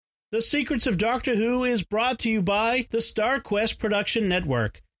The Secrets of Doctor Who is brought to you by the StarQuest Production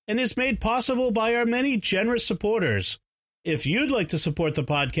Network and is made possible by our many generous supporters. If you'd like to support the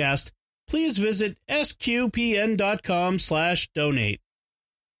podcast, please visit sqpn.com/donate.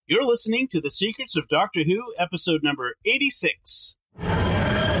 You're listening to The Secrets of Doctor Who, episode number 86. I'm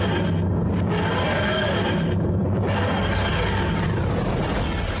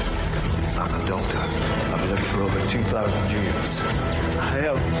a doctor. I've lived for over 2,000 years. I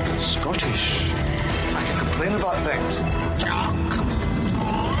am Scottish. I can complain about things.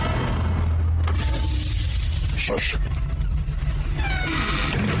 Shush.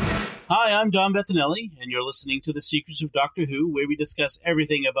 Hi, I'm Don Bettinelli, and you're listening to The Secrets of Doctor Who, where we discuss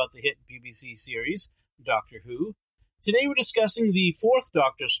everything about the hit BBC series, Doctor Who. Today we're discussing the fourth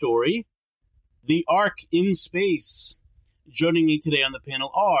Doctor story, The Ark in Space. Joining me today on the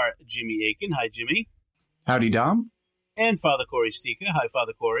panel are Jimmy Aiken. Hi, Jimmy. Howdy, Dom. And Father Corey Stika. Hi,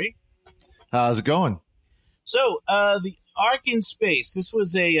 Father Corey. How's it going? So, The Ark in Space. This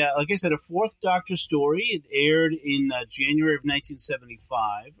was like I said, a fourth Doctor story. It aired in January of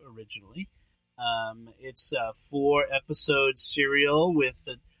 1975 originally. It's a 4-episode serial with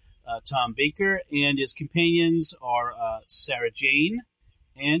Tom Baker, and his companions are Sarah Jane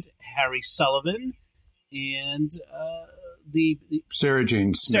and Harry Sullivan, and the Sarah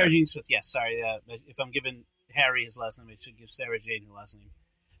Jane Smith. Sarah Jane Smith. Yes, sorry. If I'm giving Harry his last name, I should give Sarah Jane her last name.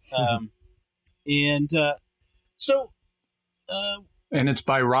 And it's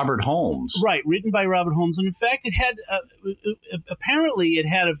by Robert Holmes. Right, written by Robert Holmes. And in fact, it had apparently it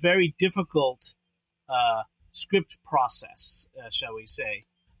had a very difficult script process, shall we say,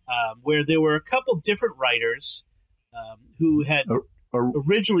 where there were a couple different writers who had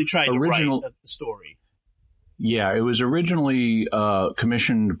originally tried to write the story. Yeah, it was originally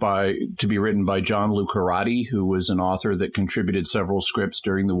commissioned to be written by John Lucarati, who was an author that contributed several scripts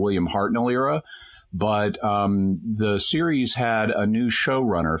during the William Hartnell era. But the series had a new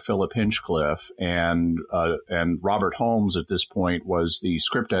showrunner, Philip Hinchcliffe, and Robert Holmes at this point was the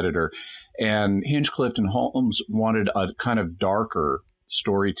script editor. And Hinchcliffe and Holmes wanted a kind of darker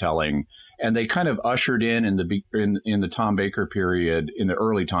storytelling, and they kind of ushered in the Tom Baker period, in the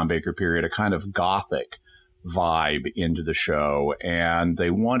early Tom Baker period, a kind of gothic vibe into the show, and they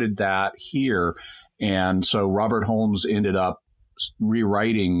wanted that here. And so Robert Holmes ended up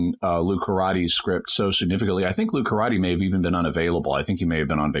rewriting Lucarati's script so significantly. I think Lucarati may have even been unavailable. I think he may have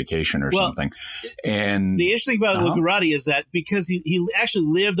been on vacation or something. And the interesting thing about Lucarati is that because he actually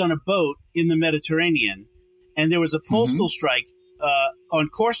lived on a boat in the Mediterranean, and there was a postal strike on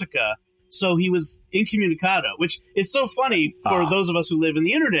Corsica, so he was incommunicado, which is so funny for those of us who live in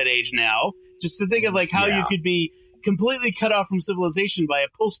the internet age now, just to think of like how you could be completely cut off from civilization by a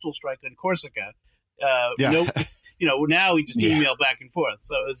postal strike on Corsica. Now we just email back and forth,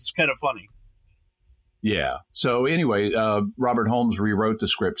 so it's kind of funny. Yeah. So anyway, Robert Holmes rewrote the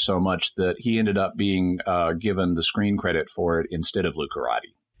script so much that he ended up being given the screen credit for it instead of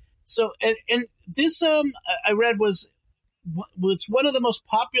Lucarati. So, and this I read was one of the most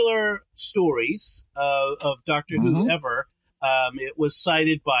popular stories of Doctor Who ever. It was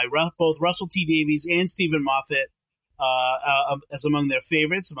cited by both Russell T Davies and Stephen Moffat as among their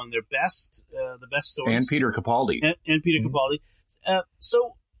favorites, among their best, the best stories. And Peter Capaldi. And Peter Capaldi.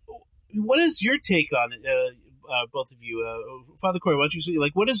 So, what is your take on it, both of you? Father Corey, why don't you say,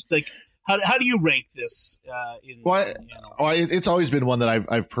 what is, how do you rank this? It's always been one that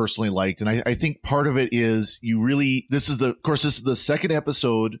I've personally liked. And I think part of it is this is the second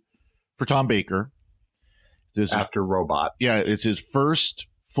episode for Tom Baker. After Robot. Yeah, it's his first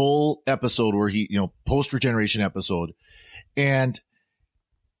full episode where he, post-regeneration episode. And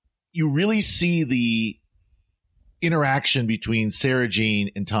you really see the interaction between Sarah Jane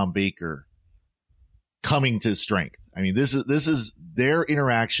and Tom Baker coming to strength. I mean, this is their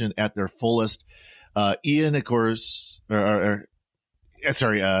interaction at their fullest. Ian, of course,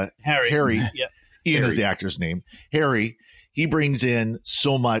 Harry. Yeah. Ian is the actor's name. Harry, he brings in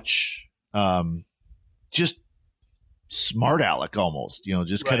so much, just smart aleck almost,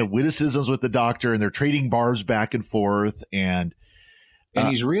 just kind of witticisms with the Doctor, and they're trading barbs back and forth, and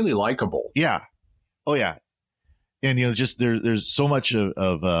he's really likable. Yeah. Oh yeah. And just there's so much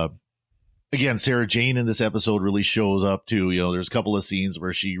of again, Sarah Jane in this episode really shows up too. There's a couple of scenes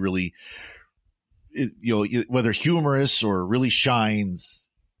where she really, whether humorous or really shines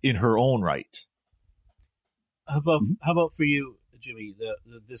in her own right. How about for you, Jimmy,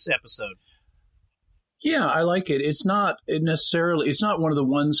 this episode? Yeah, I like it. It's not one of the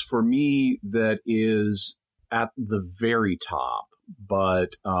ones for me that is at the very top,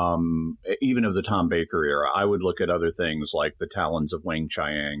 but even of the Tom Baker era, I would look at other things like the Talons of Wang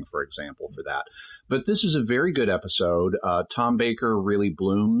Chiang, for example, for that. But this is a very good episode. Tom Baker really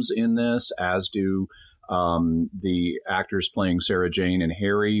blooms in this, as do the actors playing Sarah Jane and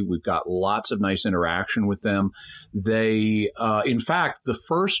Harry. We've got lots of nice interaction with them. They, in fact, the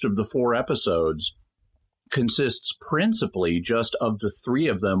first of the 4 episodes consists principally just of the 3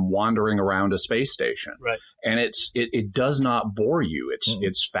 of them wandering around a space station. Right. And it does not bore you.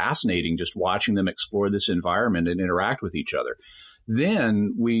 It's fascinating just watching them explore this environment and interact with each other.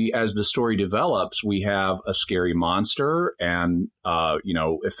 Then as the story develops, we have a scary monster and,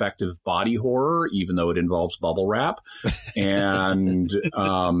 effective body horror, even though it involves bubble wrap. And,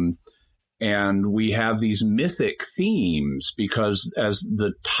 and we have these mythic themes because, as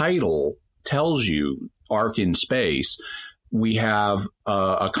the title tells you, Ark in Space, we have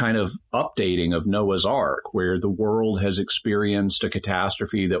a kind of updating of Noah's Ark, where the world has experienced a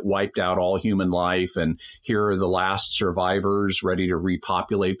catastrophe that wiped out all human life, and here are the last survivors ready to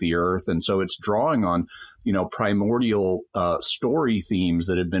repopulate the earth. And so it's drawing on, primordial story themes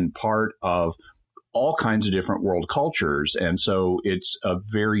that have been part of all kinds of different world cultures. And so it's a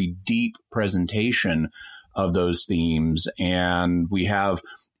very deep presentation of those themes. And we have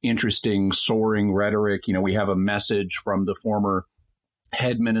interesting soaring rhetoric. We have a message from the former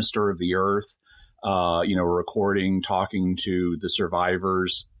head minister of the earth, recording, talking to the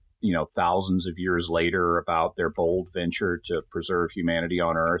survivors, thousands of years later about their bold venture to preserve humanity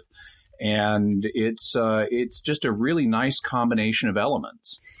on earth. And it's just a really nice combination of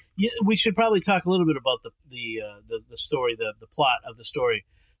elements. Yeah, we should probably talk a little bit about the story, the plot of the story.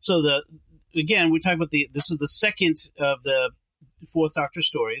 So we talk about this is the second of the 4th Doctor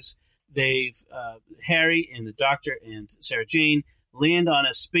stories. They've Harry and the Doctor and Sarah Jane land on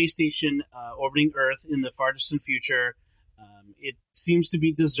a space station orbiting Earth in the far distant future. It seems to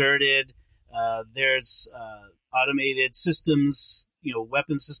be deserted. There's automated systems,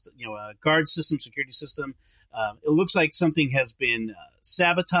 weapon system, guard system, security system. It looks like something has been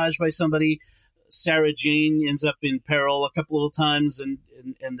sabotaged by somebody. Sarah Jane ends up in peril a couple of times, and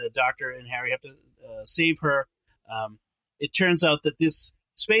the Doctor and Harry have to save her. It turns out that this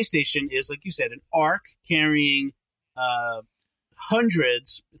space station is, like you said, an Ark carrying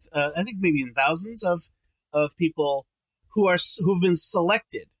hundreds, I think maybe in thousands of people who've been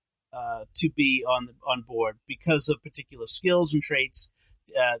selected to be on board because of particular skills and traits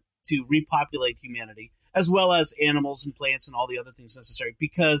to repopulate humanity, as well as animals and plants and all the other things necessary,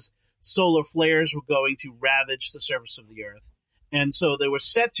 because solar flares were going to ravage the surface of the Earth. And so they were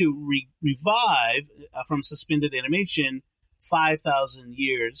set to revive from suspended animation 5,000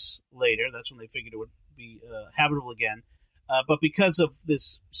 years later. That's when they figured it would be habitable again. But because of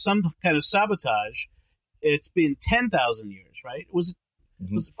some kind of sabotage, it's been 10,000 years, right? Was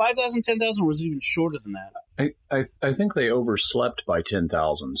it 5,000, 10,000, or was it even shorter than that? I think they overslept by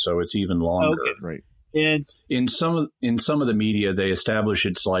 10,000, so it's even longer. Okay. Right. And in some of the media, they establish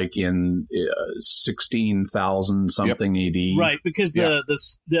it's like in 16,000 something AD. Right, because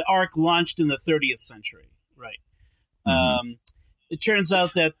the Ark launched in the 30th century. Right. Mm-hmm. It turns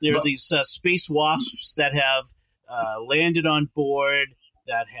out that there are these space wasps that have landed on board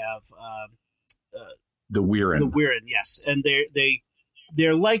that have the Weirin. The Weirin, yes, and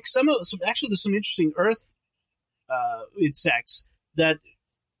they're like actually there's some interesting Earth insects that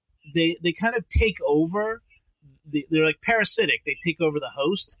they kind of take over. They're like parasitic. They take over the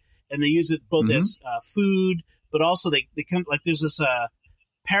host, and they use it both as food, but also they come like there's this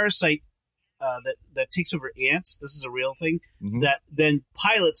parasite that takes over ants. This is a real thing that then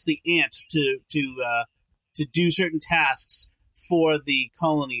pilots the ant to do certain tasks for the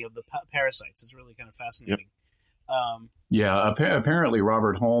colony of the parasites. It's really kind of fascinating. Yep. Apparently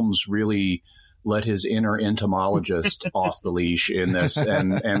Robert Holmes really let his inner entomologist off the leash in this,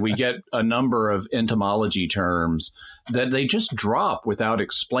 and we get a number of entomology terms that they just drop without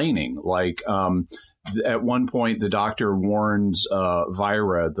explaining. Like at one point, the Doctor warns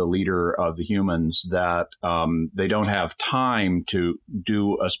Vira, the leader of the humans, that they don't have time to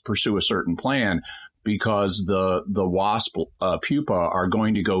pursue a certain plan, because the wasp pupa are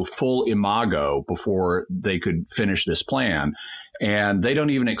going to go full imago before they could finish this plan. And they don't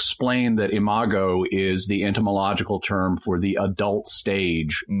even explain that imago is the entomological term for the adult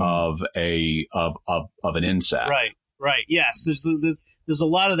stage of an insect. Right. Yes. There's a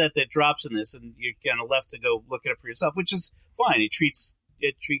lot of that drops in this, and you're kind of left to go look it up for yourself, which is fine. It treats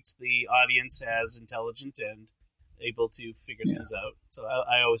the audience as intelligent and able to figure things out. So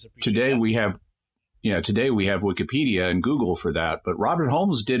I always appreciate that. Today we have Wikipedia and Google for that, but Robert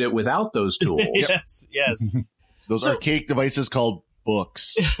Holmes did it without those tools. Yes. Those archaic devices called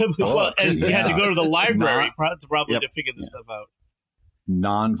books. Well, and you had to go to the library probably Yep. to figure this stuff out.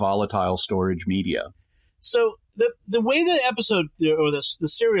 Non-volatile storage media. So the way the episode or the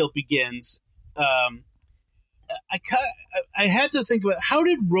serial begins, I had to think about how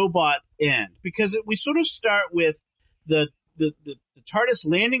did Robot end, because we sort of start with the TARDIS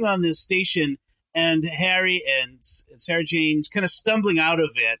landing on this station and Harry and Sarah Jane's kind of stumbling out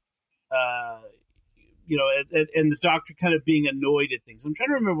of it, and the Doctor kind of being annoyed at things. I'm trying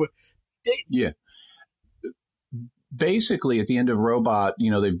to remember. Yeah. Basically, at the end of Robot,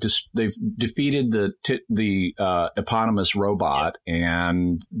 they've defeated the eponymous robot,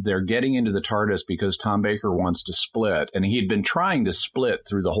 and they're getting into the TARDIS because Tom Baker wants to split, and he had been trying to split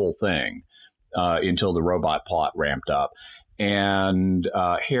through the whole thing until the robot plot ramped up. And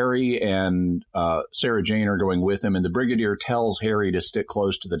Harry and Sarah Jane are going with him, and the Brigadier tells Harry to stick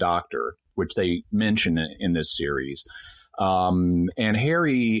close to the Doctor, which they mention in this series. And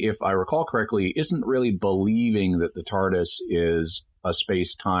Harry, if I recall correctly, isn't really believing that the TARDIS is a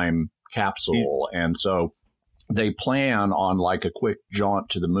space-time capsule. And so they plan on like a quick jaunt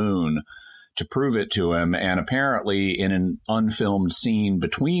to the moon to prove it to him. And apparently in an unfilmed scene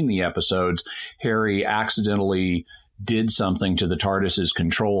between the episodes, Harry accidentally did something to the TARDIS's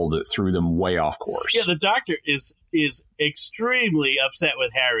control that threw them way off course. Yeah, the Doctor is extremely upset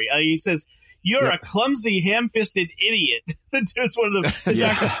with Harry. He says, "You're a clumsy, ham-fisted idiot." It's one of the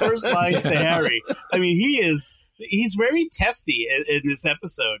Doctor's first lines to Harry. I mean, he's very testy in this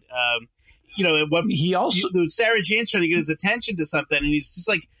episode. Sarah Jane's trying to get his attention to something, and he's just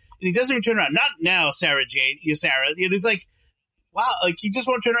like, and he doesn't even turn around. Not now, Sarah Jane. You, Sarah. And he's like, wow, like he just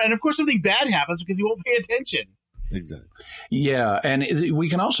won't turn around. And of course, something bad happens because he won't pay attention. Exactly. Yeah, and we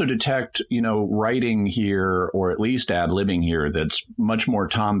can also detect, writing here, or at least ad-libbing here, that's much more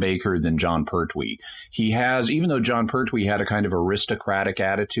Tom Baker than John Pertwee. He has, even though John Pertwee had a kind of aristocratic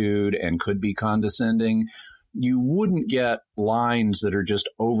attitude and could be condescending, you wouldn't get lines that are just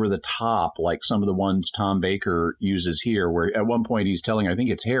over the top like some of the ones Tom Baker uses here, where at one point he's telling, I think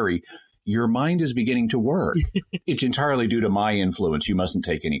it's Harry, "Your mind is beginning to work. It's entirely due to my influence. You mustn't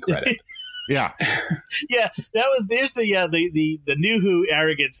take any credit." Yeah. Yeah, there's the new Who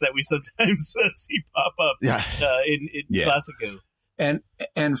arrogance that we sometimes see pop up in Classico.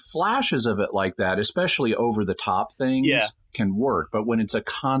 And flashes of it like that, especially over the top things, can work. But when it's a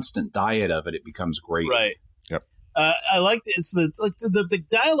constant diet of it, it becomes great. Right. Yep. I liked it. It's the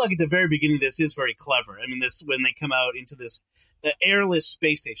dialogue at the very beginning of this is very clever. I mean, this when they come out into this airless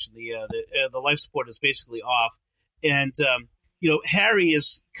space station, the life support is basically off, and Harry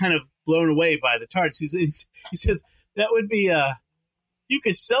is kind of blown away by the TARDIS. He says, "That would be you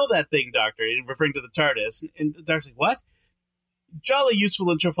could sell that thing, Doctor," referring to the TARDIS. And the Doctor's like, "What? Jolly useful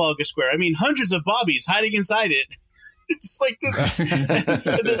in Trafalgar Square. I mean, hundreds of bobbies hiding inside it." It's like this.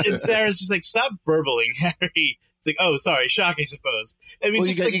 and Sarah's just like, "Stop burbling, Harry." It's like, "Oh, sorry, shock, I suppose." I mean,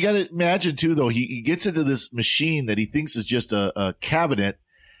 you got to imagine too, though. He gets into this machine that he thinks is just a cabinet.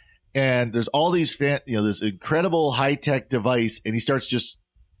 And there's all these this incredible high tech device, and he starts just,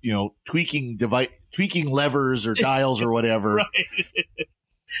 tweaking levers or dials or whatever. Right.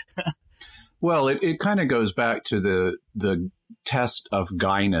 Well, it kind of goes back to the test of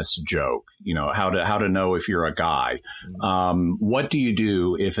guyness joke. How to know if you're a guy. What do you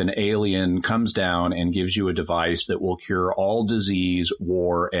do if an alien comes down and gives you a device that will cure all disease,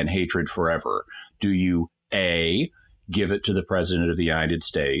 war, and hatred forever? Do you A, give it to the President of the United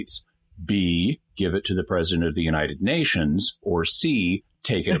States, B, give it to the President of the United Nations, or C,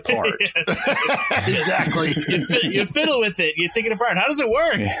 take it apart? Exactly. You fiddle with it. You take it apart. How does it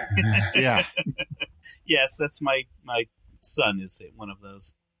work? Yeah. Yes, that's my son is one of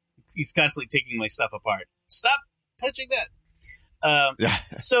those. He's constantly taking my stuff apart. Stop touching that.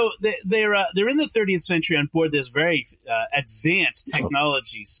 So they're in the 30th century on board this very advanced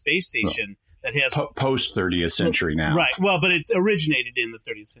technology space station that has post 30th century now. Right. Well, but it originated in the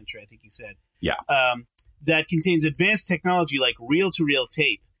 30th century, I think you said. Yeah. That contains advanced technology like reel-to-reel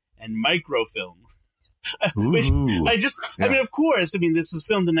tape and microfilm. Which I mean, of course, this is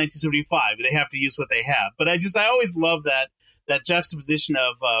filmed in 1975. They have to use what they have. But I always love that juxtaposition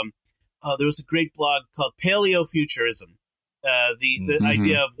of, there was a great blog called Paleofuturism. The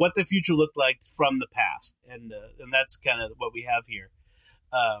idea of what the future looked like from the past. And that's kind of what we have here.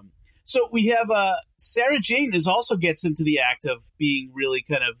 So we have Sarah Jane also gets into the act of being really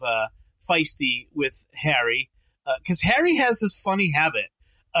kind of feisty with Harry, because Harry has this funny habit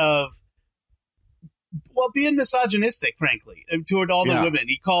of being misogynistic, frankly, toward all the women.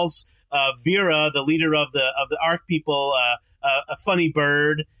 He calls Vera, the leader of the Ark people, a funny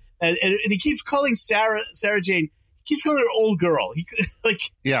bird. and he keeps calling Sarah Jane. He keeps calling her old girl.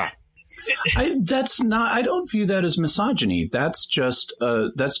 Yeah. I don't view that as misogyny. That's just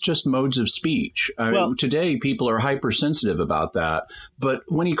modes of speech. Today people are hypersensitive about that. But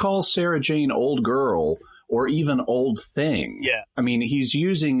when he calls Sarah Jane old girl or even old thing, I mean, he's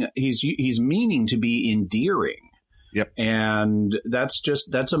meaning to be endearing. Yep. And that's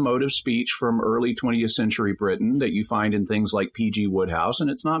a mode of speech from early 20th century Britain that you find in things like P.G. Wodehouse, and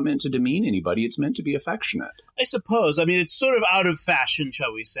it's not meant to demean anybody. It's meant to be affectionate. I suppose. I mean, it's sort of out of fashion,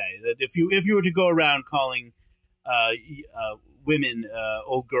 shall we say, that if you were to go around calling women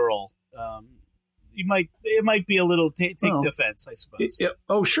old girl, it might be a little take offense, I suppose.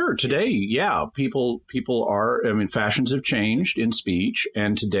 Sure. Today, people are. I mean, fashions have changed in speech,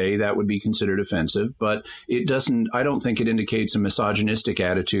 and today that would be considered offensive. But it doesn't. I don't think it indicates a misogynistic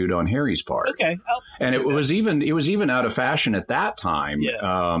attitude on Harry's part. Okay, it was even out of fashion at that time.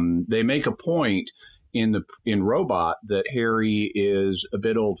 Yeah. They make a point in Robot that Harry is a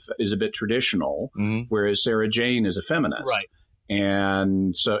bit traditional, whereas Sarah Jane is a feminist. Right.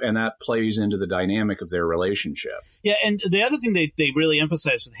 And that plays into the dynamic of their relationship. Yeah, and the other thing they really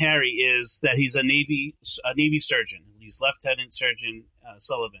emphasize with Harry is that he's a Navy surgeon. He's Lieutenant Surgeon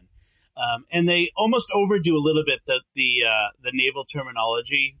Sullivan, and they almost overdo a little bit the naval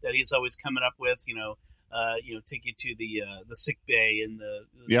terminology that he's always coming up with. Take you to the sick bay and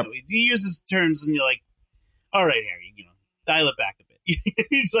he uses terms, and you're like, all right, Harry, dial it back a bit.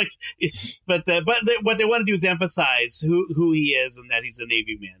 He's like, but what they want to do is emphasize who he is and that he's a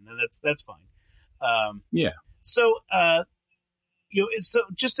Navy man, and that's fine. So so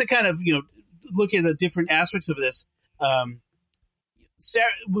just to kind of look at the different aspects of this,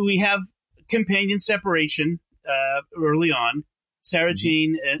 we have companion separation early on. Sarah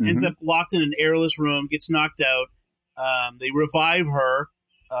Jane ends up locked in an airless room, gets knocked out. They revive her.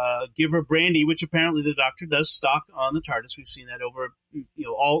 Give her brandy, which apparently the Doctor does stock on the TARDIS. We've seen that over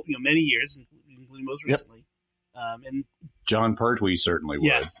many years, including most recently. And John Pertwee certainly would.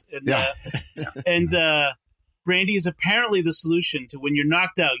 Yes, and brandy is apparently the solution to when you're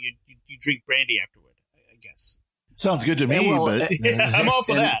knocked out. You drink brandy afterward, I guess. Sounds good to me, but I'm all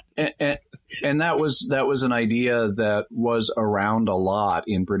for that. And that was an idea that was around a lot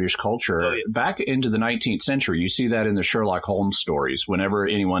in British culture back into the 19th century. You see that in the Sherlock Holmes stories. Whenever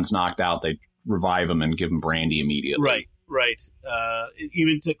anyone's knocked out, they revive them and give them brandy immediately. Right.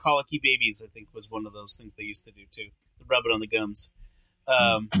 Even to colicky babies, I think, was one of those things they used to do too. Rub it on the gums.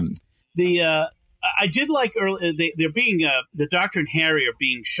 I did like they're being the Doctor and Harry are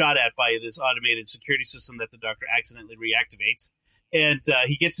being shot at by this automated security system that the Doctor accidentally reactivates. And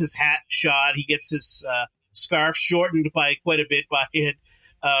he gets his hat shot. He gets his scarf shortened by quite a bit by it.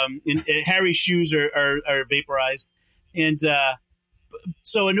 And Harry's shoes are vaporized. And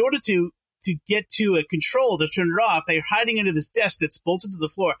so in order to get to a control to turn it off, they're hiding under this desk that's bolted to the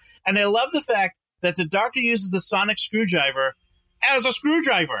floor. And I love the fact that the Doctor uses the sonic screwdriver as a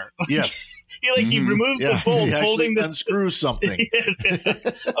screwdriver. Yes. He removes the bolts, holding the unscrews something.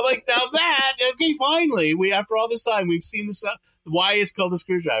 I'm like, now that finally, after all this time, we've seen the stuff. Why it's called a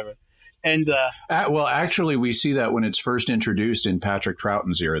screwdriver? And actually, we see that when it's first introduced in Patrick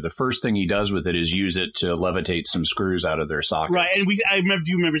Troughton's era. The first thing he does with it is use it to levitate some screws out of their sockets. Right, and I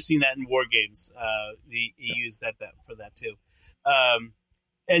remember seeing that in War Games. He used that for that too.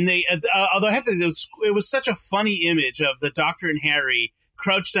 And they, although I have to, it was such a funny image of the Doctor and Harry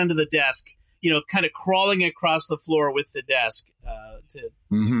crouched under the desk, kind of crawling across the floor with the desk to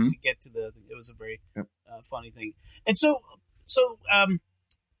get to the. It was a very funny thing, and so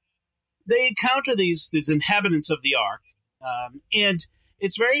they encounter these inhabitants of the Ark, and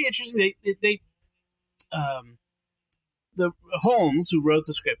it's very interesting. The Holmes, who wrote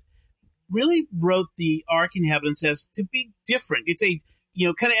the script, really wrote the Ark inhabitants as to be different. It's a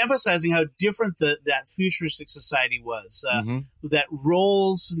kind of emphasizing how different that futuristic society was. That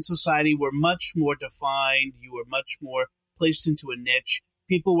roles in society were much more defined. You were much more placed into a niche.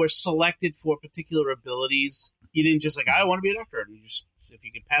 People were selected for particular abilities. You didn't just I want to be a doctor. And if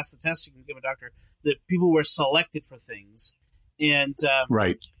you can pass the test, you can become a doctor. That people were selected for things. And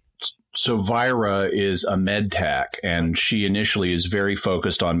right. So Vira is a med tech, and she initially is very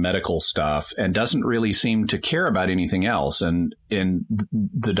focused on medical stuff and doesn't really seem to care about anything else. And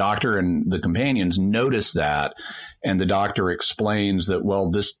the Doctor and the companions notice that, and the Doctor explains that, well,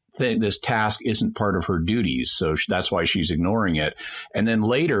 this task isn't part of her duties, so that's why she's ignoring it. And then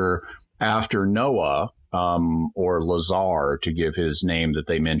later, after Noah, or Lazar, to give his name that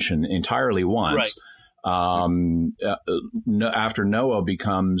they mention entirely once, After Noah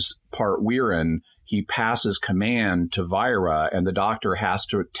becomes part Weirin, he passes command to Vira, and the Doctor has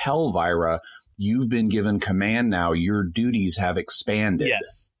to tell Vira, "You've been given command now. Your duties have expanded."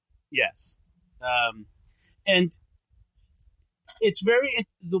 Yes. And it's one of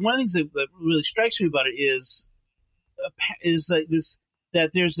the things that really strikes me about it is this,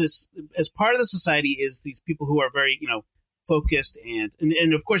 that there's this, as part of the society is these people who are very, focused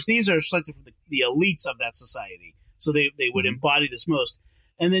and of course these are selected from the elites of that society. So they would embody this most.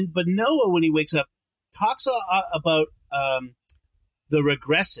 But Noah, when he wakes up, talks about the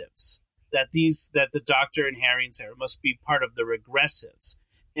regressives, that the Doctor and Harry and Sarah must be part of the regressives.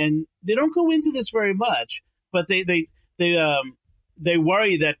 And they don't go into this very much, but they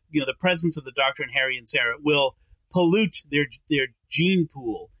worry that the presence of the Doctor and Harry and Sarah will pollute their gene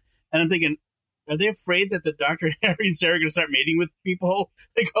pool. And I'm thinking, are they afraid that the Doctor and Harry and Sarah are going to start mating with people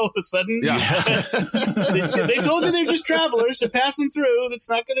like all of a sudden? Yeah. they told you they're just travelers. They're passing through. That's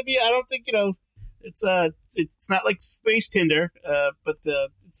not going to be. I don't think it's not like space Tinder. But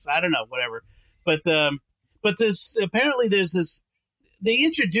it's, I don't know, whatever. But there's this. They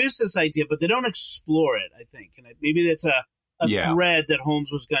introduce this idea, but they don't explore it, I think. And maybe that's a thread that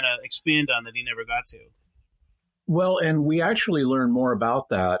Holmes was going to expand on that he never got to. Well, and we actually learn more about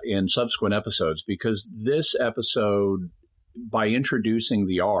that in subsequent episodes, because this episode, by introducing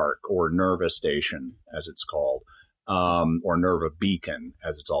the Ark, or Nerva Station, as it's called, or Nerva Beacon,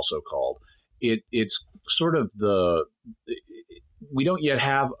 as it's also called, it's sort of we don't yet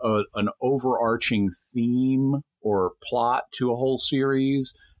have an overarching theme or plot to a whole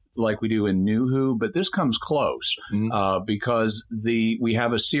series like we do in New Who, but this comes close because we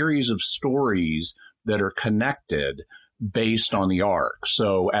have a series of stories that are connected based on the Ark.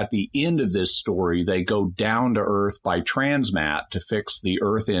 So at the end of this story, they go down to Earth by transmat to fix the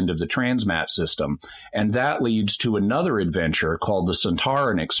Earth end of the transmat system. And that leads to another adventure called the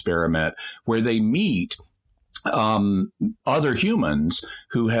Centauran Experiment, where they meet other humans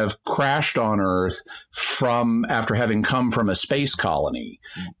who have crashed on Earth after having come from a space colony.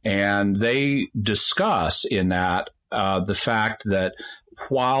 And they discuss in that the fact that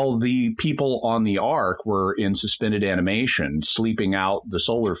while the people on the Ark were in suspended animation, sleeping out the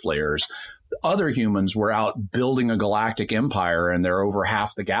solar flares, other humans were out building a galactic empire, and they're over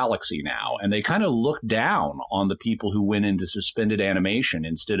half the galaxy now. And they kind of look down on the people who went into suspended animation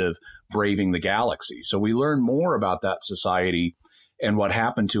instead of braving the galaxy. So we learn more about that society and what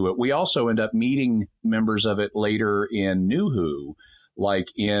happened to it. We also end up meeting members of it later in New Who. Like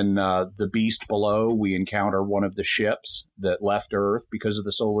in The Beast Below, we encounter one of the ships that left Earth because of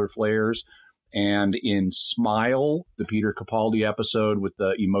the solar flares. And in Smile, the Peter Capaldi episode with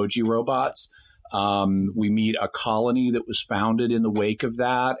the emoji robots, we meet a colony that was founded in the wake of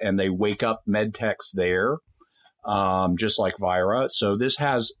that, and they wake up medtechs there, just like Vira. So this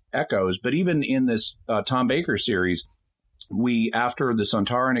has echoes. But even in this Tom Baker series, after the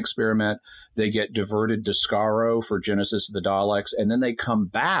Centauran Experiment, they get diverted to Skaro for Genesis of the Daleks, and then they come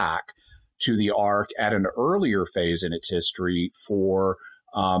back to the Ark at an earlier phase in its history for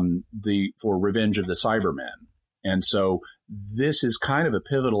Revenge of the Cybermen. And so this is kind of a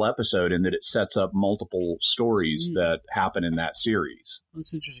pivotal episode in that it sets up multiple stories that happen in that series.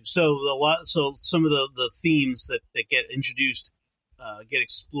 That's interesting. So some of the themes that get introduced get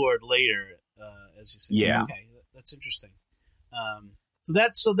explored later, as you said. Yeah. Okay, that's interesting.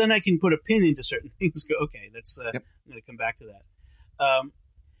 So then I can put a pin into certain things. Go, okay, that's I'm going to come back to that.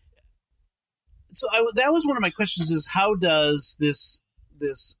 So that was one of my questions: is how does this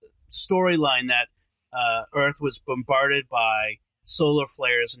storyline that Earth was bombarded by solar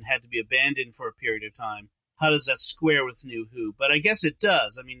flares and had to be abandoned for a period of time, how does that square with New Who? But I guess it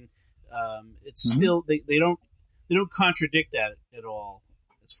does. I mean, it's still they don't contradict that at all,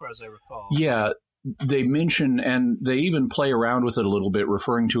 as far as I recall. Yeah. They mention, and they even play around with it a little bit,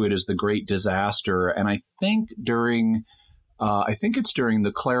 referring to it as the Great Disaster. And I think it's during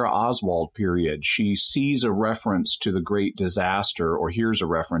the Clara Oswald period, she sees a reference to the Great Disaster, or hears a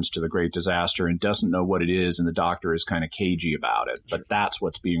reference to the Great Disaster, and doesn't know what it is, and the Doctor is kind of cagey about it. But that's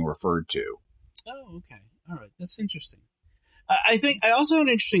what's being referred to. Oh, okay. All right. That's interesting. I also found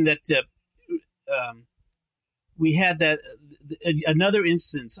it interesting that we had another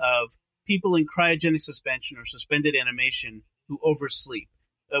instance of people in cryogenic suspension or suspended animation who oversleep.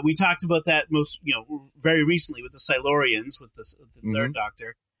 We talked about that very recently with the Silurians, with the third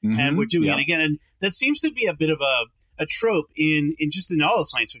Doctor, and we're doing it again. And that seems to be a bit of a trope in all of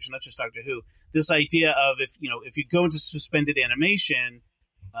science fiction, not just Doctor Who. This idea of if you go into suspended animation,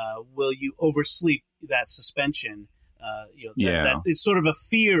 will you oversleep that suspension? That it's sort of a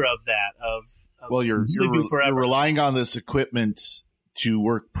fear of that of well, you're sleeping forever. You're relying on this equipment to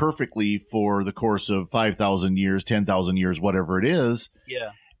work perfectly for the course of 5,000 years, 10,000 years, whatever it is.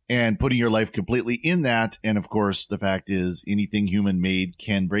 Yeah. And putting your life completely in that. And of course, the fact is anything human made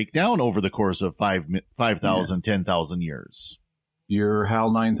can break down over the course of 5,000, 10,000 years. Your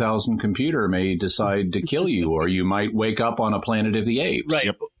HAL 9000 computer may decide to kill you, or you might wake up on a planet of the apes. Right.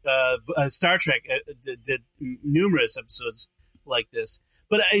 Yep. Star Trek did numerous episodes like this.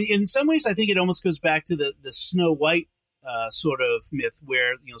 But in some ways, I think it almost goes back to the Snow White sort of myth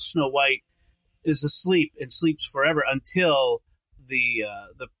where, Snow White is asleep and sleeps forever until the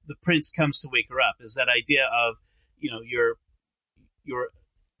prince comes to wake her up. Is that idea of, you're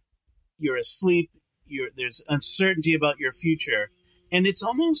asleep, there's uncertainty about your future. And it's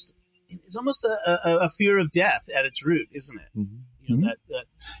almost a fear of death at its root, isn't it? Mm-hmm.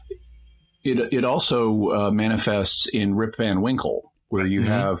 It also manifests in Rip Van Winkle, where you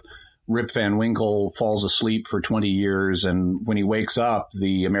have Rip Van Winkle falls asleep for 20 years, and when he wakes up,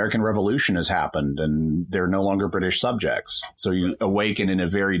 the American Revolution has happened, and they're no longer British subjects. So you awaken in a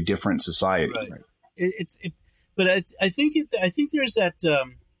very different society. Right. But I think there's that.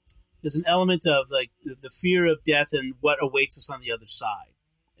 There's an element of like the fear of death and what awaits us on the other side,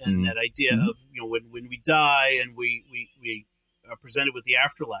 and that idea of when we die and we are presented with the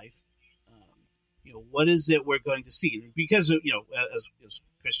afterlife, what is it we're going to see? And because as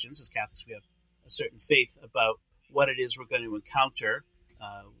Christians, as Catholics, we have a certain faith about what it is we're going to encounter,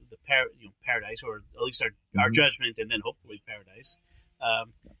 the paradise, or at least our judgment, and then hopefully paradise.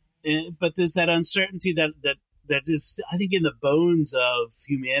 But there's that uncertainty that is, I think, in the bones of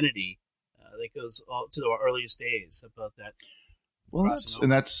humanity that goes all to our earliest days about that. Well,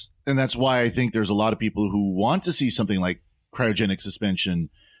 that's why I think there's a lot of people who want to see something like cryogenic suspension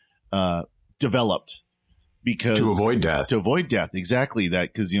developed, because to avoid death. Exactly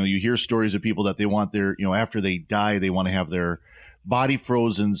that. Because, you hear stories of people that they want their, after they die, they want to have their body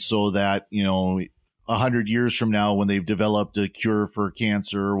frozen so that, 100 years from now, when they've developed a cure for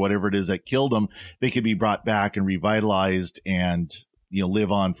cancer or whatever it is that killed them, they could be brought back and revitalized and,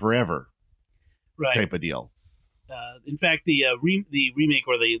 live on forever. Right. Type of deal. In fact, the remake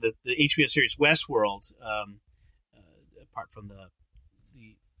or the HBO series Westworld, apart from the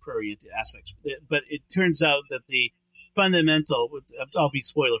prurient aspects, but it turns out that the fundamental, I'll be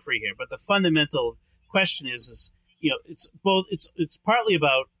spoiler free here, but the fundamental question is it's partly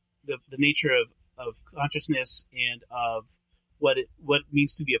about the nature of consciousness and of what it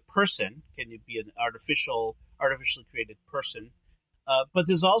means to be a person. Can it be an artificially created person? But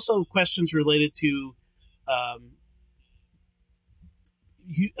there's also questions related to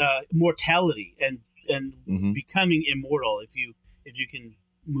mortality and becoming immortal. If you can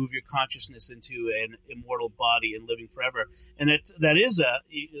move your consciousness into an immortal body and living forever, and that is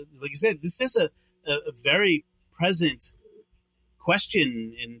like I said, this is a very present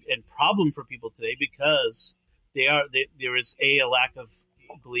question and problem for people today, because there is a lack of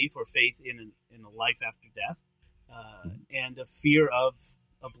belief or faith in a life after death, and a fear of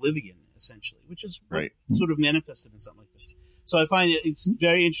oblivion, essentially, which is right. Sort of manifested in something like this. So I find it's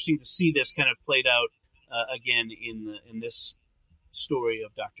very interesting to see this kind of played out again in this story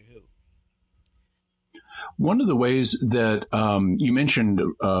of Doctor Who. One of the ways that you mentioned,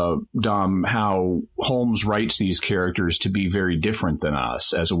 Dom, how Holmes writes these characters to be very different than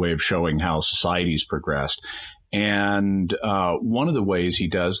us as a way of showing how society's progressed. And one of the ways he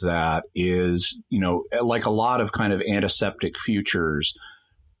does that is, like a lot of kind of antiseptic futures,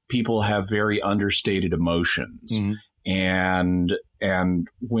 people have very understated emotions. Mm-hmm. And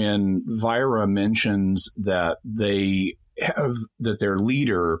when Vira mentions that that their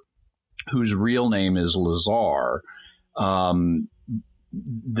leader, whose real name is Lazar,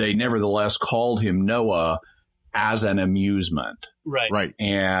 they nevertheless called him Noah as an amusement. Right.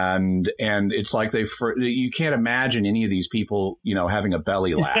 And it's like you can't imagine any of these people, having a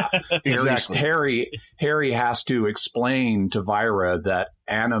belly laugh. Exactly. Harry has to explain to Vira that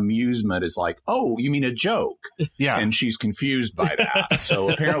an amusement is like, oh, you mean a joke? Yeah. And she's confused by that. So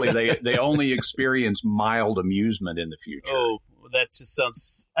apparently they only experience mild amusement in the future. Oh, that just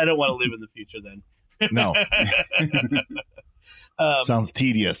sounds, I don't want to live in the future then. No. Sounds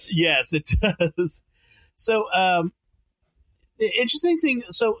tedious. Yes, it does. So, the interesting thing,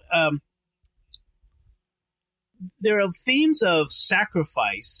 there are themes of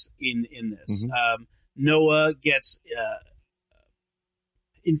sacrifice in this. Mm-hmm. Noah gets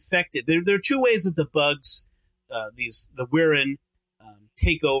infected. There are two ways that the bugs, the Wirren,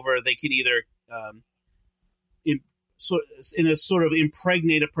 take over. They can either in a sort of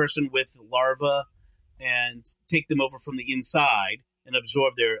impregnate a person with larvae and take them over from the inside and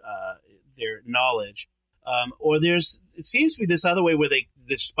absorb their knowledge. Or it seems to be this other way where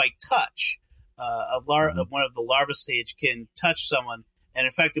just by touch, one of the larva stage can touch someone and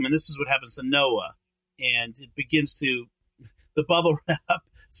infect them. And this is what happens to Noah. And it begins to, the bubble wrap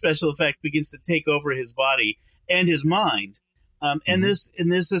special effect begins to take over his body and his mind. And this,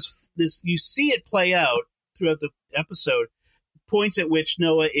 you see it play out throughout the episode, points at which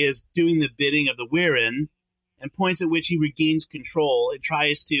Noah is doing the bidding of the Wirren, and points at which he regains control and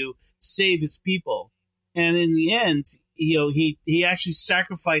tries to save his people. And in the end, he actually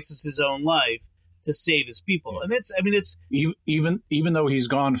sacrifices his own life to save his people. And it's even though he's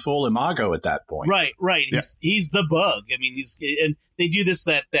gone full imago at that point. Right. Yeah. He's the bug. And they do this,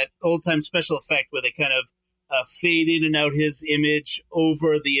 that old time special effect where they kind of fade in and out his image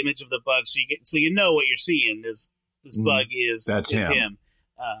over the image of the bug. So you know what you're seeing is this bug is him.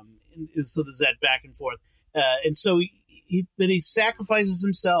 And so there's that back and forth. And so he sacrifices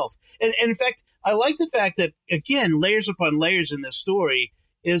himself. And in fact, I like the fact that, again, layers upon layers in this story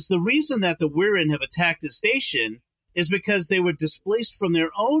is the reason that the Wirren have attacked his station is because they were displaced from their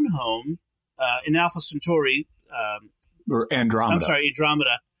own home in Alpha Centauri. Or Andromeda. I'm sorry,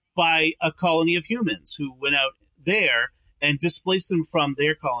 Andromeda, by a colony of humans who went out there and displaced them from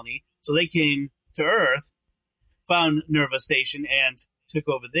their colony. So they came to Earth, found Nerva Station, and took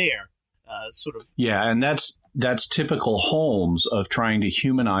over there. Yeah, and that's typical Holmes of trying to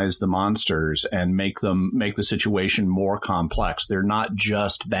humanize the monsters and make the situation more complex. They're not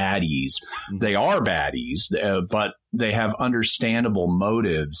just baddies. They are baddies, but they have understandable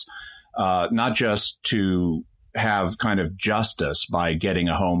motives, not just to have kind of justice by getting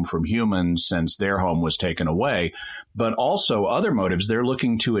a home from humans since their home was taken away, but also other motives. They're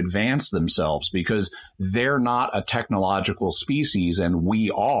looking to advance themselves because they're not a technological species and we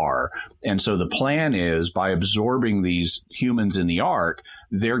are. And so the plan is by absorbing these humans in the Ark,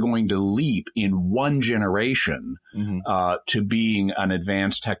 they're going to leap in one generation to being an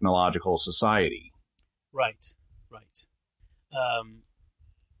advanced technological society. Right.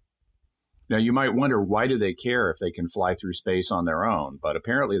 Now, you might wonder, why do they care if they can fly through space on their own? But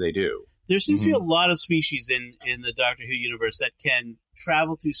apparently they do. There seems to be a lot of species in the Doctor Who universe that can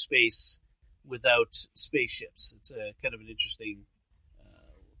travel through space without spaceships. It's a kind of an interesting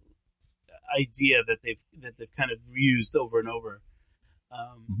idea that they've kind of used over and over.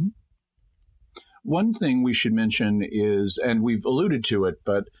 One thing we should mention is, and we've alluded to it,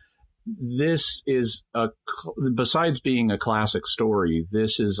 but this is besides being a classic story,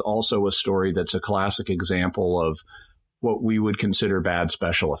 this is also a story that's a classic example of what we would consider bad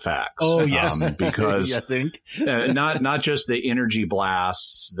special effects. Oh, yes. Because I think not just the energy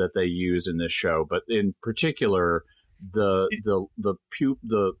blasts that they use in this show, but in particular the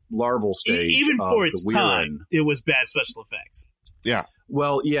larval stage. Even for its Wirren. time, it was bad special effects. Yeah.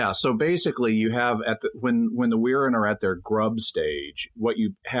 Well, yeah. So basically, you have when the Wirren are at their grub stage, what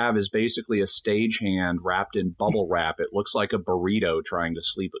you have is basically a stagehand wrapped in bubble wrap. It looks like a burrito trying to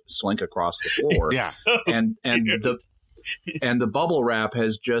slink across the floor. Yeah. And the bubble wrap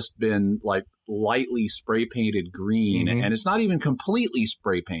has just been like lightly spray painted green, and it's not even completely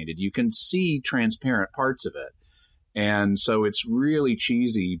spray painted. You can see transparent parts of it. And so it's really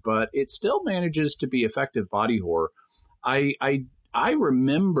cheesy, but it still manages to be effective body horror. I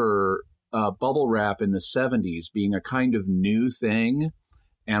remember bubble wrap in the 70s being a kind of new thing,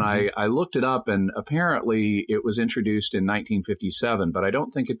 and I looked it up, and apparently it was introduced in 1957, but I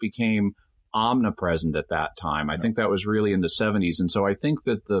don't think it became omnipresent at that time. I think that was really in the 70s, and so I think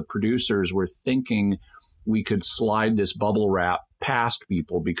that the producers were thinking we could slide this bubble wrap past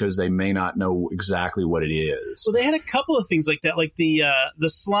people because they may not know exactly what it is. Well, they had a couple of things like that, like the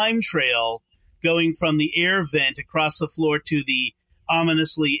slime trail going from the air vent across the floor to the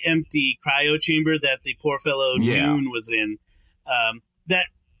ominously empty cryo chamber that the poor fellow Dune was in. That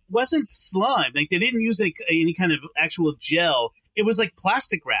wasn't slime. Like, they didn't use any kind of actual gel. It was like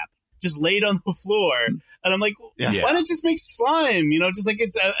plastic wrap just laid on the floor. And I'm like, why not just make slime? Just like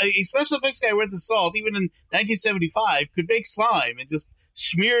it's a special effects guy worth his salt, even in 1975, could make slime and just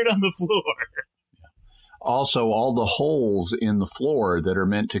smear it on the floor. Also, all the holes in the floor that are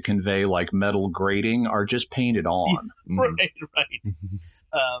meant to convey like metal grating are just painted on. Right.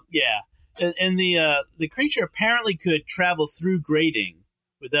 And the creature apparently could travel through grating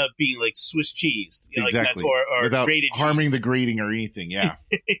without being like Swiss cheese, exactly, like that, or without grated harming cheese. the grating or anything. Yeah.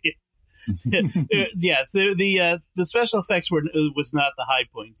 Yeah. So the special effects was not the high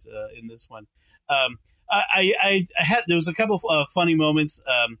point in this one. I had, there was a couple of funny moments.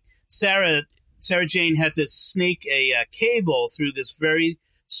 Sarah Jane had to snake a cable through this very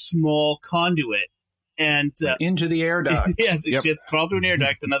small conduit, and into the air duct. Yes, she had to crawl through an air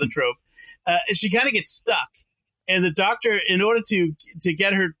duct, another trope. And she kind of gets stuck. And the doctor, in order to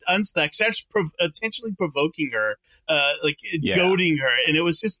get her unstuck, starts intentionally provoking her, goading her, and it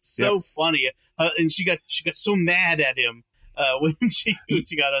was just so funny. And she got so mad at him when she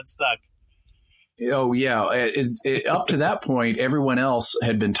got unstuck. Oh yeah, up to that point, everyone else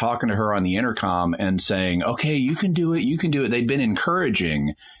had been talking to her on the intercom and saying, "Okay, you can do it. You can do it." They'd been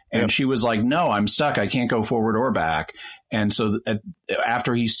encouraging, and she was like, "No, I'm stuck. I can't go forward or back." And so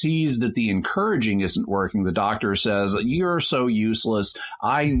after he sees that the encouraging isn't working, the doctor says, "You're so useless.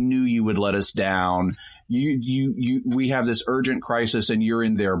 I knew you would let us down. We have this urgent crisis, and you're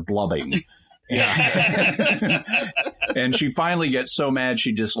in there blubbing." And she finally gets so mad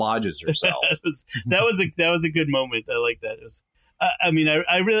she dislodges herself. that was a good moment. I like that.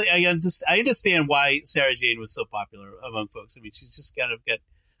 I understand why Sarah Jane was so popular among folks. I mean, she's just kind of got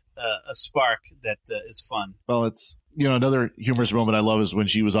a spark that is fun. Well, it's another humorous moment I love is when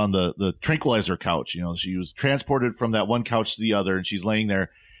she was on the tranquilizer couch. She was transported from that one couch to the other, and she's laying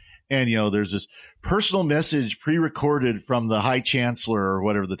there. And, there's this personal message pre-recorded from the High Chancellor or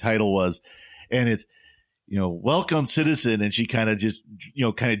whatever the title was. And it's, welcome citizen. And she kind of just,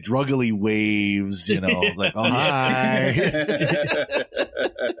 kind of druggily waves, like, oh, hi.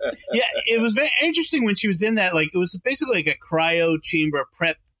 Yeah, it was very interesting when she was in that, like, it was basically like a cryo chamber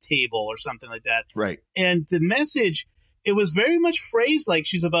prep table or something like that. Right. And the message, it was very much phrased like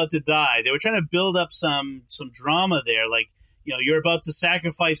she's about to die. They were trying to build up some drama there. Like, you're about to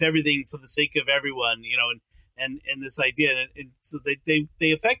sacrifice everything for the sake of everyone, and this idea, and so they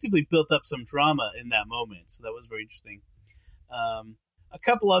effectively built up some drama in that moment. So that was very interesting. A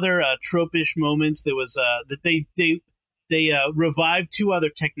couple other trope-ish moments. There was that they revived two other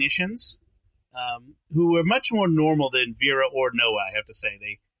technicians who were much more normal than Vera or Noah. I have to say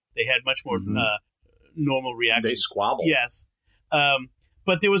they had much more normal reactions. They squabbled. Yes,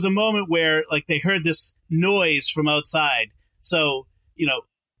 but there was a moment where like they heard this noise from outside. So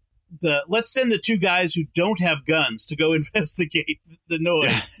let's send the two guys who don't have guns to go investigate the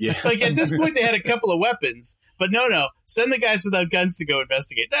noise. Yeah. Like at this point, they had a couple of weapons, but no, send the guys without guns to go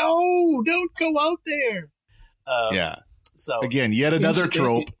investigate. No, don't go out there. So again, yet another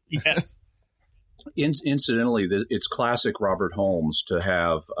trope. Yes. Incidentally, it's classic Robert Holmes to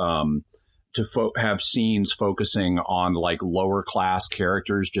have have scenes focusing on like lower class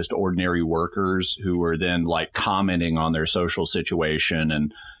characters, just ordinary workers who are then like commenting on their social situation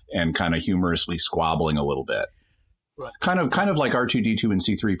and kind of humorously squabbling a little bit. Right. Kind of like R2-D2 and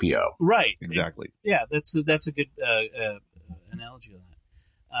C-3PO. Right. Exactly. Yeah, that's a good analogy of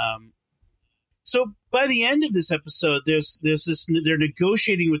that. So by the end of this episode, there's this. They're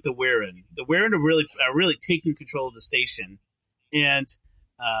negotiating with the Warren. The Warren are really taking control of the station, and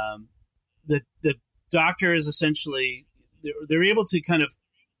the doctor is essentially they're able to kind of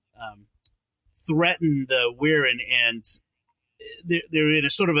threaten the Warren, and they're in a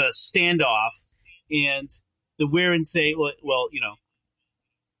sort of a standoff, and the Warren say, well,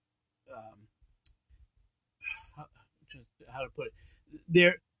 how to put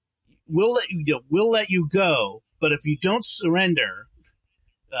it, we'll let you go, but if you don't surrender,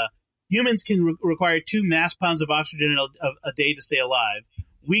 humans can require 2 mass pounds of oxygen a day to stay alive.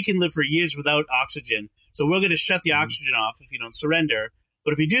 We can live for years without oxygen, so we're going to shut the oxygen off if you don't surrender.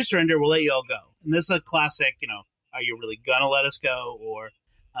 But if you do surrender, we'll let you all go. And this is a classic, are you really gonna let us go? Or,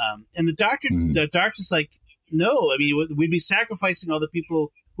 and the doctor's like, no, I mean, we'd be sacrificing all the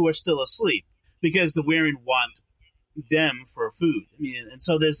people who are still asleep because the Warren want them for food. I mean, and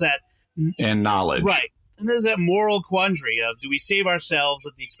so there's that. And knowledge. Right. And there's that moral quandary of, do we save ourselves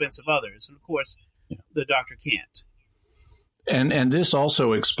at the expense of others? And of course, the doctor can't. And this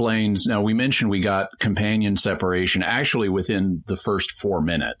also explains, now we mentioned we got companion separation actually within the first 4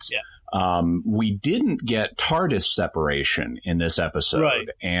 minutes. Yeah. We didn't get TARDIS separation in this episode. Right.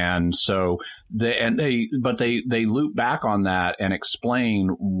 And so they loop back on that and explain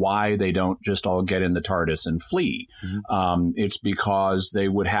why they don't just all get in the TARDIS and flee. Mm-hmm. It's because they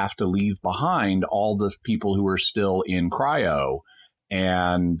would have to leave behind all the people who are still in cryo,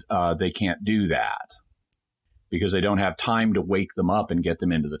 and they can't do that because they don't have time to wake them up and get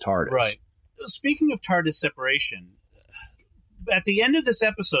them into the TARDIS. Right. Speaking of TARDIS separation, at the end of this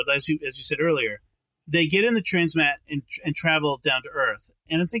episode, as you said earlier, they get in the transmat and travel down to Earth.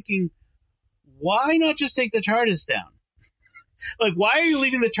 And I'm thinking, why not just take the TARDIS down? Like, why are you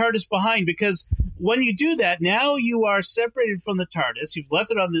leaving the TARDIS behind? Because when you do that, now you are separated from the TARDIS. You've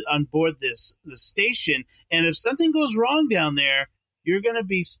left it on board the station, and if something goes wrong down there, you're going to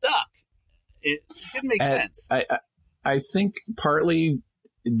be stuck. It didn't make sense. I think partly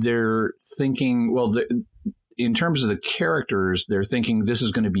they're thinking, well, in terms of the characters, they're thinking this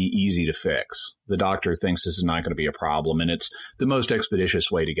is going to be easy to fix. The doctor thinks this is not going to be a problem, and it's the most expeditious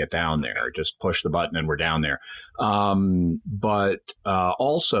way to get down there. Just push the button and we're down there. But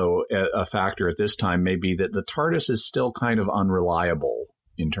also a factor at this time may be that the TARDIS is still kind of unreliable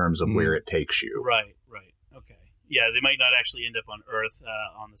in terms of where it takes you. Right. Okay. Yeah, they might not actually end up on Earth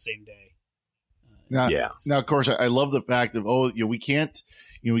on the same day. Now, of course, I love the fact of, we can't,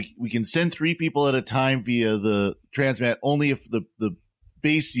 we can send 3 people at a time via the transmat only if the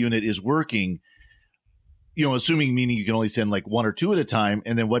base unit is working, assuming meaning you can only send like 1 or 2 at a time.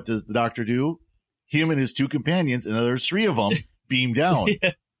 And then what does the doctor do? Him and his 2 companions, and there's 3 of them, beam down.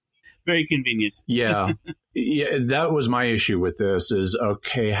 Yeah. Very convenient. Yeah. That was my issue with this is,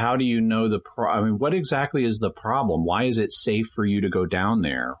 okay, how do you know what exactly is the problem? Why is it safe for you to go down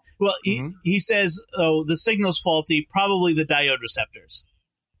there? Well, he says, the signal's faulty, probably the diode receptors.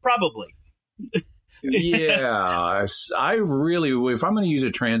 Probably. Yeah. I really, if I'm going to use a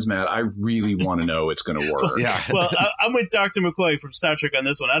transmat, I really want to know it's going to work. Yeah. Well, I'm with Dr. McCoy from Star Trek on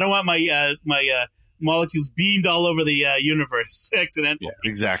this one. I don't want my molecules beamed all over the universe accidentally.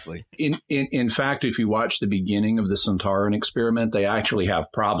 Yeah, exactly. In fact, if you watch the beginning of the Centauran experiment, they actually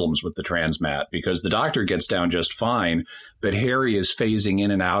have problems with the transmat because the doctor gets down just fine, but Harry is phasing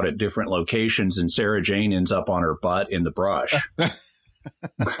in and out at different locations, and Sarah Jane ends up on her butt in the brush.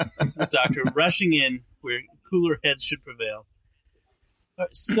 Doctor rushing in where cooler heads should prevail.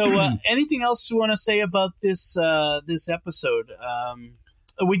 So, anything else you want to say about this episode?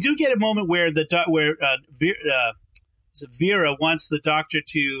 We do get a moment where Vera wants the doctor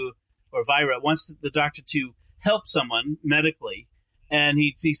to, or Vira wants the doctor to help someone medically, and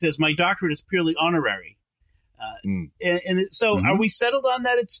he says, "My doctorate is purely honorary." So, are we settled on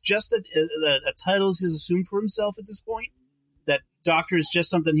that? It's just that a title is assumed for himself at this point. That doctor is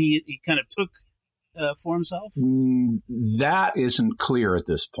just something he kind of took for himself? That isn't clear at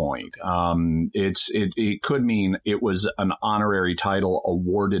this point. It could mean it was an honorary title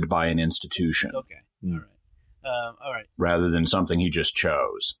awarded by an institution. Okay, all right. Rather than something he just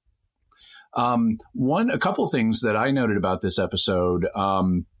chose. A couple things that I noted about this episode.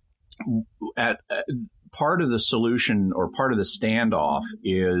 At part of the solution or part of the standoff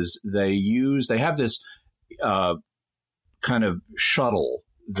is they have this kind of shuttle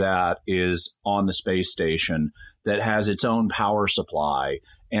that is on the space station that has its own power supply,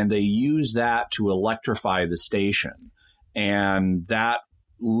 and they use that to electrify the station. And that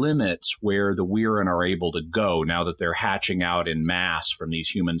limits where the Weirin are able to go now that they're hatching out in mass from these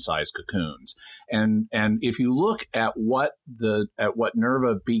human-sized cocoons. And if you look at what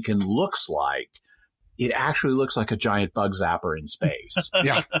Nerva Beacon looks like, it actually looks like a giant bug zapper in space.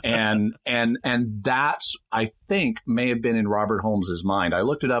 Yeah. And that's, I think, may have been in Robert Holmes's mind. I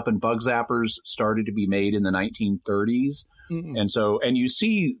looked it up, and bug zappers started to be made in the 1930s. Mm-hmm. And you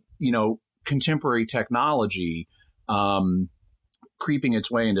see, contemporary technology creeping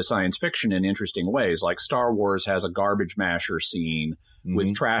its way into science fiction in interesting ways. Like Star Wars has a garbage masher scene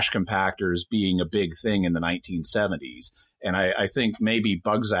with trash compactors being a big thing in the 1970s. And I think maybe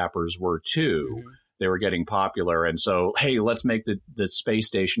bug zappers were too. Mm-hmm. They were getting popular. And so, hey, let's make the space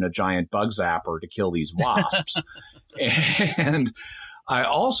station a giant bug zapper to kill these wasps. And I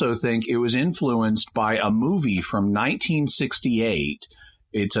also think it was influenced by a movie from 1968.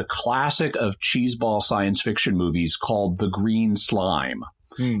 It's a classic of cheeseball science fiction movies called The Green Slime.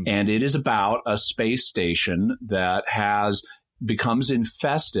 And it is about a space station that becomes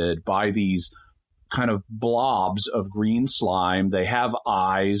infested by these kind of blobs of green slime. They have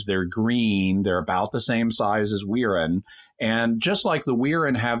eyes, they're green, they're about the same size as Weirin. And just like the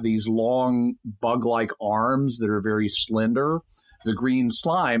Weirin have these long bug-like arms that are very slender, the green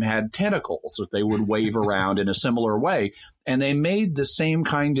slime had tentacles that they would wave around in a similar way. And they made the same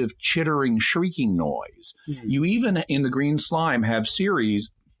kind of chittering, shrieking noise. You even in the green slime have scenes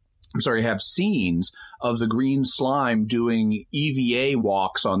of the green slime doing EVA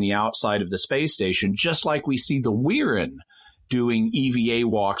walks on the outside of the space station, just like we see the Weirin doing EVA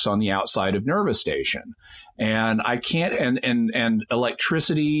walks on the outside of Nerva Station. And I can't, and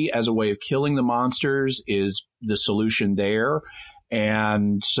electricity as a way of killing the monsters is the solution there.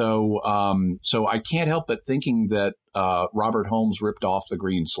 And so I can't help but thinking that Robert Holmes ripped off the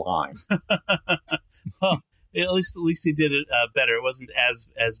green slime. Well, at least he did it better. It wasn't as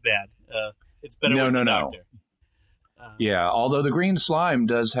bad. It's better with the doctor. Yeah, although the green slime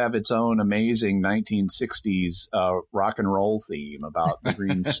does have its own amazing 1960s rock and roll theme about the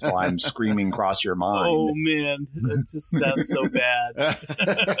green slime screaming across your mind. Oh, man. That just sounds so bad.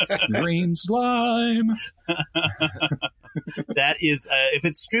 Green slime. that is, if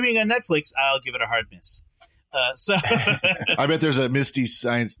it's streaming on Netflix, I'll give it a hard miss. So I bet there's a Mystery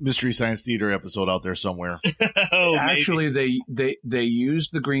Science Theater episode out there somewhere. Actually, they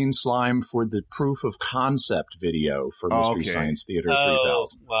used the green slime for the proof of concept video for Mystery Science Theater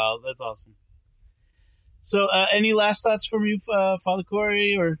 3000. Wow, that's awesome. So, any last thoughts from you, Father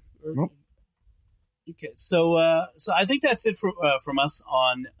Corey? Or nope. Okay, so I think that's it from us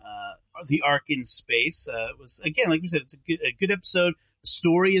on the Ark in Space. It was, again, like we said, it's a good episode. The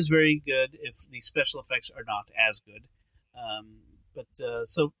story is very good, if the special effects are not as good.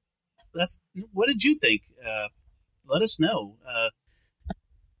 So that's, what did you think? Let us know.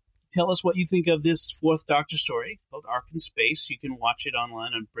 Tell us what you think of this Fourth Doctor story called Ark in Space. You can watch it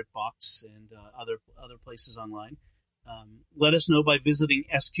online on BritBox and other places online. Let us know by visiting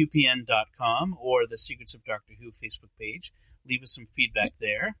sqpn.com or the Secrets of Doctor Who Facebook page. Leave us some feedback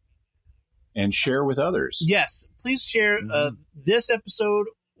there. And share with others. Yes, please share this episode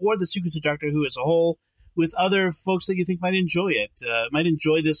or the Secrets of Doctor Who as a whole with other folks that you think might enjoy it. Might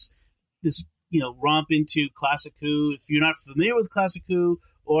enjoy this romp into Classic Who. If you're not familiar with Classic Who,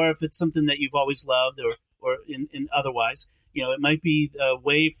 or if it's something that you've always loved, or in otherwise, it might be a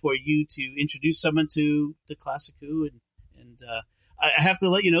way for you to introduce someone to Classic Who. And I have to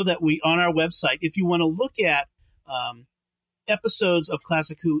let you know that we, on our website, if you want to look at episodes of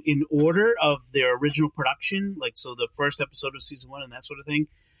Classic Who in order of their original production, like so the first episode of season 1 and that sort of thing,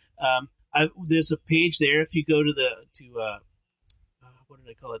 there's a page there. If you go to what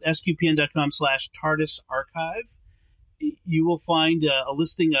did I call it? sqpn.com/TARDIS archive, you will find a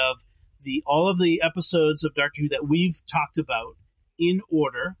listing of all of the episodes of Doctor Who that we've talked about in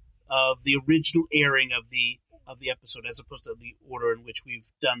order of the original airing of the episode, as opposed to the order in which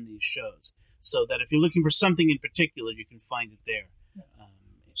we've done these shows. So that if you're looking for something in particular, you can find it there.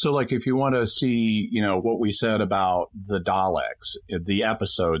 So, like, if you want to see, what we said about the Daleks, the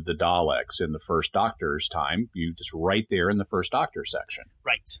episode, the Daleks in the First Doctor's time, you just right there in the First Doctor section.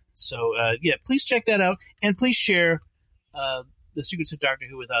 Right. So, please check that out, and please share the Secrets of Doctor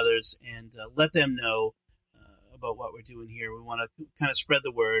Who with others, and let them know about what we're doing here. We want to kind of spread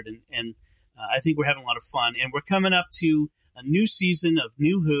the word, and I think we're having a lot of fun. And we're coming up to a new season of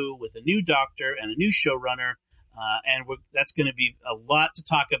New Who with a new Doctor and a new showrunner. And that's going to be a lot to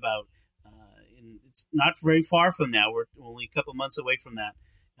talk about. It's not very far from now. We're only a couple months away from that.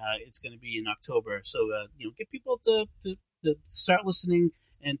 It's going to be in October. So get people to start listening,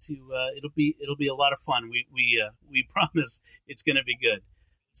 and it'll be a lot of fun. We promise it's going to be good.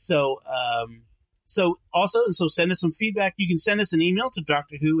 So send us some feedback. You can send us an email to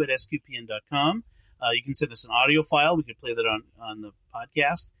drwho@sqpn.com. You can send us an audio file. We could play that on the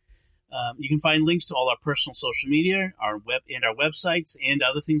podcast. You can find links to all our personal social media, our websites, and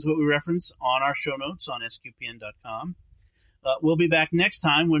other things that we reference on our show notes on sqpn.com. We'll be back next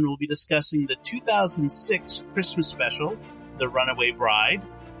time when we'll be discussing the 2006 Christmas special, The Runaway Bride,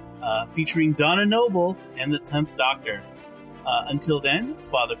 featuring Donna Noble and the 10th Doctor. Until then,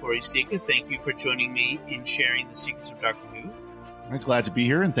 Father Corey Stika, thank you for joining me in sharing the Secrets of Doctor Who. I'm glad to be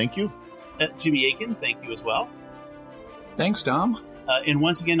here, and thank you. Jimmy Aiken, thank you as well. Thanks, Dom. And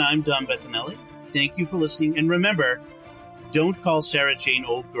once again, I'm Dom Bettinelli. Thank you for listening. And remember, don't call Sarah Jane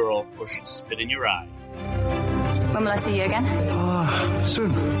old girl or she'll spit in your eye. When will I see you again?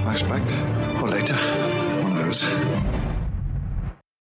 Soon, I expect. Or later. One of those.